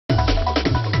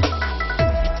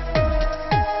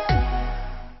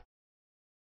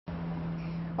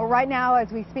right now, as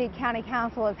we speak, County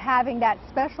Council is having that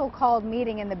special called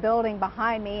meeting in the building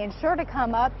behind me. And sure to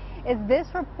come up is this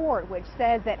report, which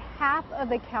says that half of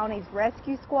the county's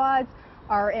rescue squads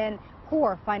are in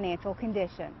poor financial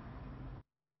condition.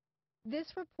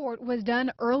 This report was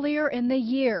done earlier in the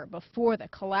year before the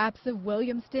collapse of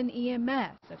Williamston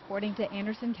EMS, according to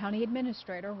Anderson County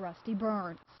Administrator Rusty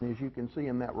Burns. As you can see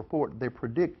in that report, they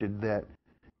predicted that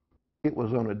it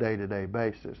was on a day-to-day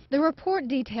basis. The report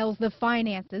details the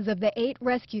finances of the 8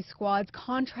 rescue squads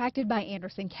contracted by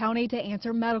Anderson County to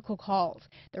answer medical calls.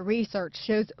 The research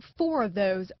shows 4 of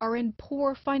those are in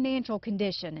poor financial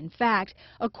condition. In fact,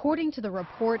 according to the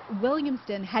report,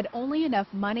 Williamston had only enough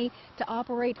money to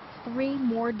operate 3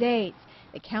 more days.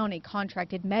 The county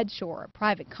contracted MedShore, a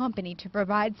private company, to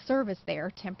provide service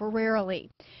there temporarily.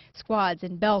 Squads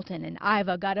in Belton and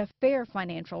Iva got a fair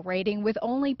financial rating, with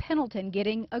only Pendleton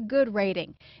getting a good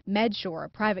rating. MedShore, a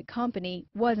private company,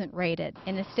 wasn't rated.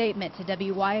 In a statement to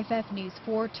WYFF News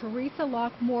 4, Teresa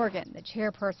Locke Morgan, the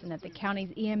chairperson of the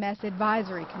county's EMS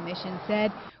Advisory Commission,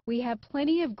 said, "We have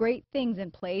plenty of great things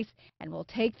in place, and we'll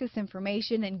take this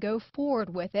information and go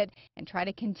forward with it and try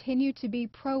to continue to be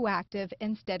proactive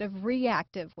instead of reactive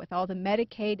with all the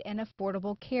Medicaid and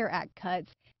Affordable Care Act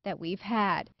cuts that we've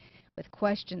had." With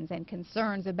questions and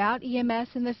concerns about EMS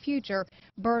in the future,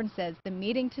 Burns says the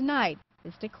meeting tonight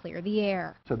is to clear the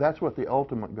air. So that's what the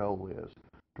ultimate goal is,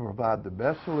 to provide the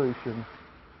best solution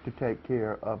to take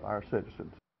care of our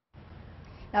citizens.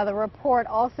 Now, the report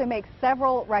also makes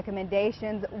several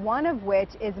recommendations, one of which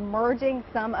is merging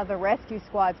some of the rescue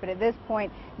squads, but at this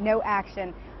point, no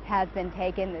action has been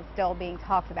taken. It's still being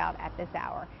talked about at this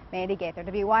hour. Mandy Gaither,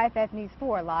 WYFF News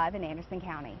 4, live in Anderson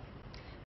County.